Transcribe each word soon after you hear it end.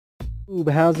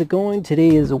How's it going?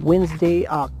 Today is Wednesday,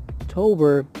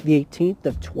 October the 18th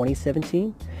of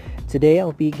 2017. Today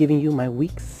I'll be giving you my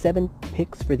Week 7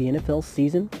 picks for the NFL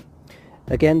season.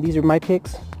 Again, these are my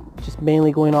picks, just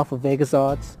mainly going off of Vegas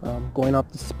odds, going off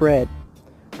the spread,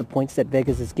 the points that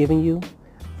Vegas is giving you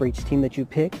for each team that you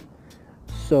pick.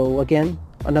 So again,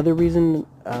 another thing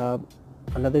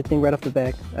right off the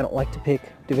back, I don't like to pick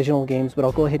divisional games, but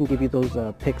I'll go ahead and give you those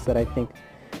picks that I think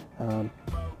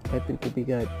would be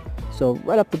good. So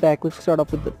right off the back, let's start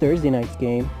off with the Thursday night's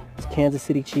game. It's Kansas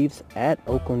City Chiefs at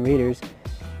Oakland Raiders.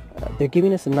 They're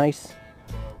giving us a nice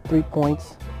 3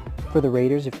 points for the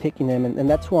Raiders of picking them, and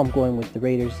that's who I'm going with, the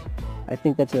Raiders. I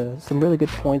think that's some really good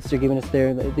points they're giving us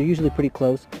there. They're usually pretty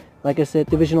close. Like I said,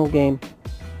 divisional game,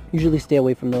 usually stay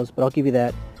away from those, but I'll give you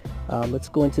that. Let's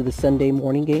go into the Sunday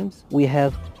morning games. We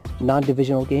have a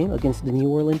non-divisional game against the New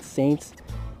Orleans Saints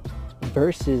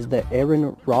versus the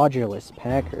Aaron Rodgers-less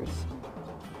Packers.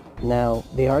 Now,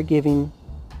 they are giving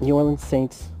New Orleans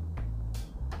Saints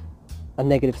a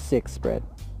 -6 spread.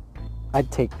 I'd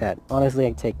take that. Honestly,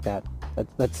 I'd take that.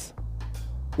 That's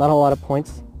not a lot of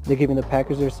points they're giving the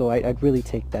Packers there, so I'd really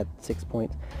take that 6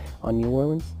 points on New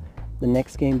Orleans. The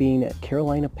next game being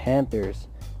Carolina Panthers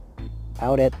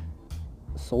out at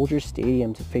Soldier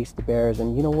Stadium to face the Bears.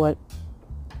 And you know what?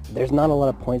 There's not a lot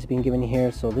of points being given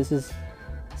here, so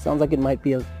sounds like it might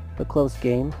be a close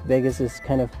game. Vegas is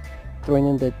kind of throwing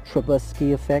in the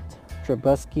Trubisky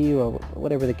or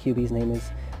whatever the QB's name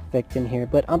is, effect in here.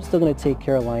 But I'm still going to take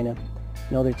Carolina.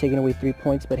 No, they're taking away 3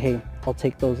 points, but hey, I'll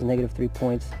take those -3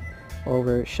 points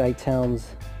over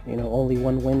Chi-Town's, only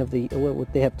one win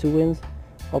they have 2 wins.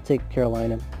 I'll take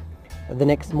Carolina. The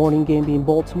next morning game being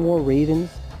Baltimore Ravens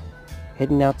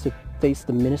heading out to face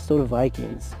the Minnesota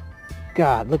Vikings.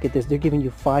 God, look at this. They're giving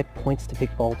you 5 points to pick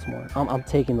Baltimore. I'm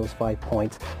taking those 5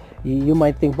 points. You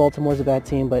might think Baltimore's a bad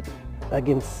team, but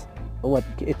against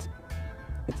it's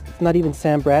not even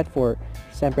Sam Bradford.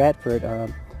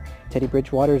 Teddy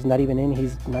Bridgewater is not even in.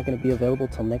 He's not going to be available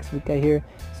till next week, I hear.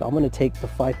 So I'm going to take the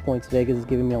 5 points Vegas is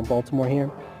giving me on Baltimore here.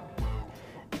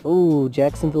 Ooh,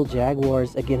 Jacksonville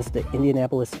Jaguars against the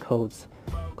Indianapolis Colts.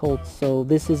 So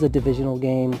this is a divisional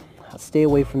game. Stay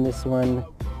away from this one.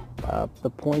 The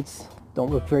points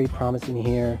don't look very promising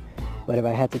here, but if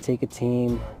I had to take a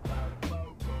team,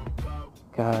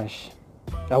 gosh,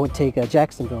 I would take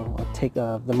Jacksonville. I'll take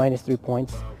the -3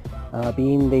 points,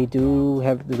 being they do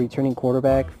have the returning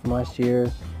quarterback from last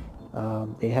year.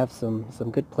 They have some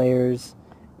good players.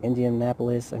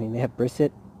 Indianapolis, they have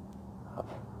Brissett,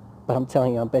 but I'm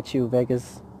telling you, I bet you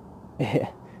Vegas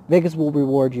will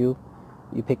reward you.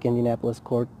 You pick Indianapolis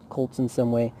Colts in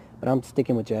some way, but I'm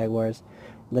sticking with Jaguars.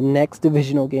 The next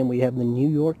divisional game, we have the New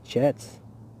York Jets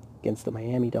against the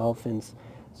Miami Dolphins.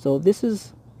 So this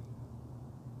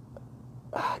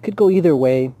could go either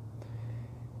way.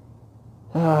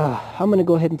 I'm going to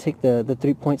go ahead and take the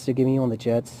 3 points they're giving you on the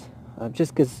Jets.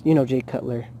 Just because, Jay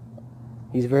Cutler,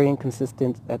 he's very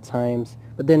inconsistent at times.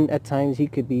 But then at times he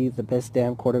could be the best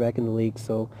damn quarterback in the league.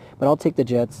 But I'll take the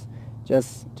Jets.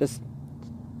 Just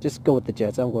go with the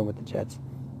Jets. I'm going with the Jets.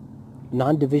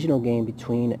 Non-divisional game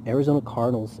between Arizona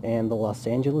Cardinals and the Los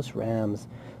Angeles Rams.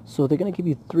 So they're going to give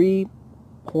you 3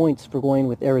 points for going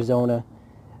with Arizona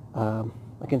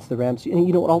against the Rams. And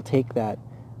you know what? I'll take that.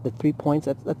 The 3 points,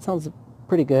 that sounds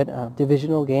pretty good.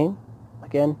 Divisional game.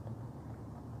 Again,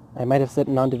 I might have said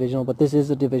non-divisional, but this is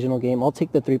a divisional game. I'll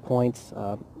take the 3 points.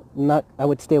 I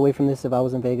would stay away from this if I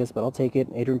was in Vegas, but I'll take it.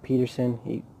 Adrian Peterson,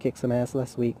 he kicked some ass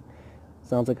last week.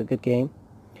 Sounds like a good game.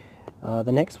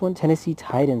 The next one, Tennessee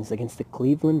Titans against the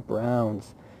Cleveland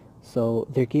Browns. So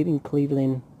they're giving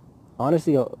Cleveland,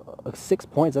 honestly, 6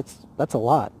 points. That's a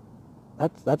lot.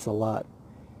 That's a lot.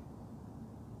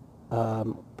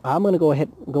 I'm gonna go ahead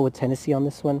and go with Tennessee on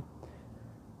this one.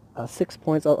 6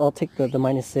 points. I'll take the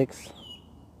 -6.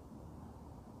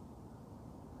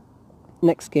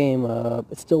 Next game,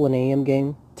 it's still an AM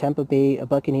game. Tampa Bay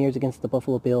Buccaneers against the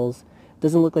Buffalo Bills.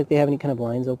 Doesn't look like they have any kind of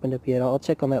lines opened up yet. I'll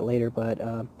check on that later, but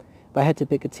if I had to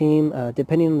pick a team,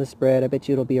 depending on the spread, I bet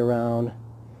you it'll be around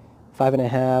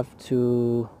 5.5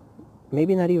 to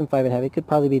maybe not even 5.5. It could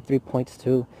probably be 3 points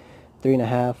to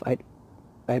 3.5.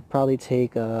 I'd probably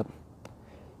take a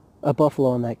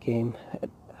Buffalo in that game.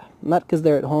 Not because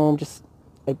they're at home.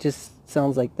 It just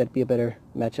sounds like that'd be a better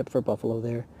matchup for Buffalo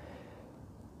there.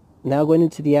 Now going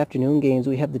into the afternoon games,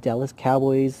 we have the Dallas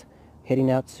Cowboys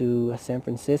heading out to San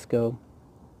Francisco.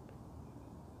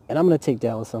 And I'm going to take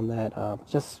Dallas on that.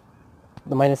 Just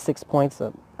the -6 points.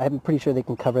 I'm pretty sure they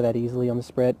can cover that easily on the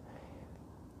spread.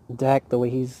 Dak, the way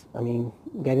he's,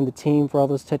 guiding the team for all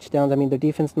those touchdowns. Their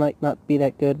defense might not be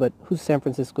that good, but who's San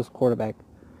Francisco's quarterback?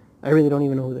 I really don't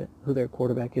even know who their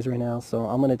quarterback is right now, so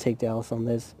I'm going to take Dallas on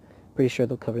this. Pretty sure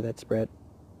they'll cover that spread.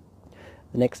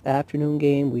 The next afternoon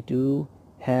game, we do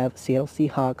have Seattle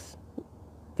Seahawks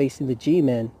facing the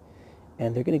G-Men,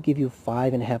 and they're going to give you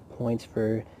 5.5 points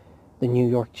for the New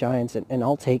York Giants, and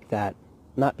I'll take that.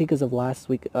 Not because of last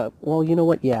week. Well, you know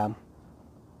what? Yeah,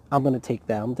 I'm going to take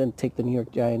that. I'm going to take the New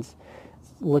York Giants.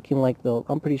 It's looking like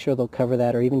I'm pretty sure they'll cover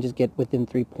that, or even just get within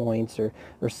 3 points, or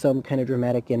some kind of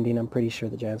dramatic ending. I'm pretty sure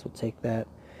the Giants will take that.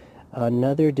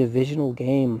 Another divisional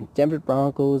game, Denver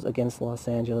Broncos against Los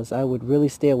Angeles. I would really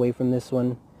stay away from this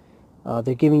one.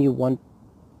 They're giving you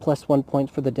 +1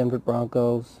 point for the Denver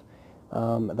Broncos.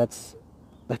 That's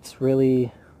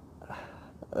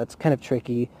kind of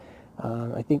tricky.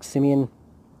 I think Simeon,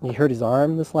 he hurt his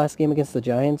arm this last game against the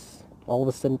Giants. All of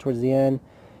a sudden towards the end,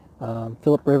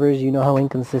 Phillip Rivers, you know how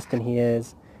inconsistent he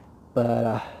is.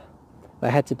 But if I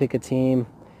had to pick a team,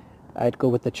 I'd go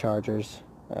with the Chargers.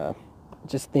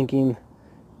 Just thinking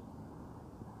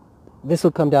this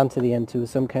will come down to the end too,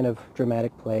 some kind of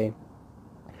dramatic play.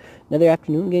 Another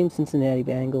afternoon game, Cincinnati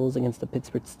Bengals against the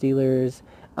Pittsburgh Steelers.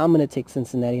 I'm going to take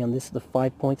Cincinnati on this, the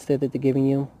 5 points there that they're giving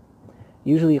you.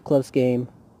 Usually a close game.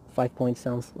 5 points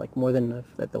sounds like more than enough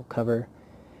that they'll cover.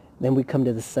 Then we come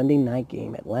to the Sunday night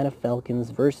game, Atlanta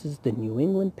Falcons versus the New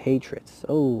England Patriots.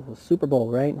 Oh, Super Bowl,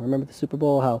 right? Remember the Super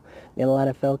Bowl, how the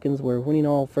Atlanta Falcons were winning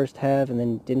all first half and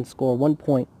then didn't score 1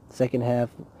 point second half,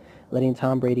 letting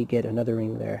Tom Brady get another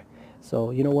ring there.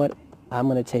 So, you know what? I'm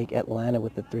going to take Atlanta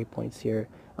with the 3 points here.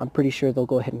 I'm pretty sure they'll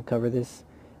go ahead and cover this.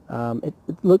 It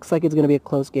looks like it's going to be a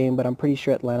close game, but I'm pretty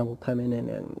sure Atlanta will come in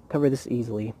and cover this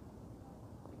easily.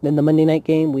 Then the Monday night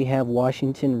game, we have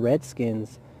Washington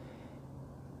Redskins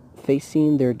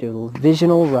facing their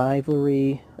divisional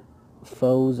rivalry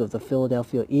foes of the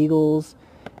Philadelphia Eagles.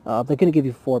 They're going to give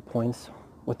you 4 points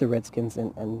with the Redskins,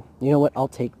 and you know what? I'll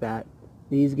take that.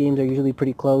 These games are usually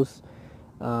pretty close.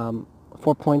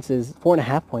 4 points is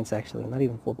 4.5 points actually, not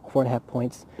even 4.5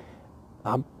 points.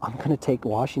 I'm gonna take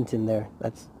Washington there.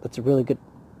 That's a really good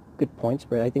point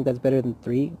spread. I think that's better than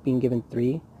 3, being given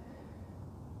 3.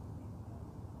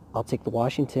 I'll take the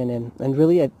Washington, and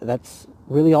really that's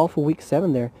really all for week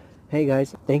 7 there. Hey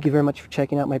guys, thank you very much for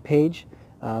checking out my page.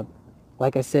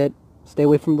 Like I said, stay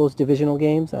away from those divisional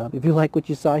games. If you like what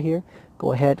you saw here,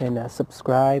 go ahead and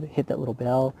subscribe, hit that little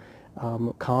bell,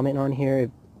 comment on here. If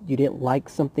you didn't like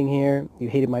something here, you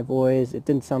hated my voice, it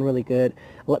didn't sound really good,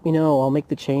 let me know. I'll make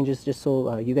the changes just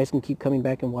so you guys can keep coming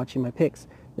back and watching my picks.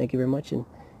 Thank you very much, and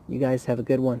you guys have a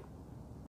good one.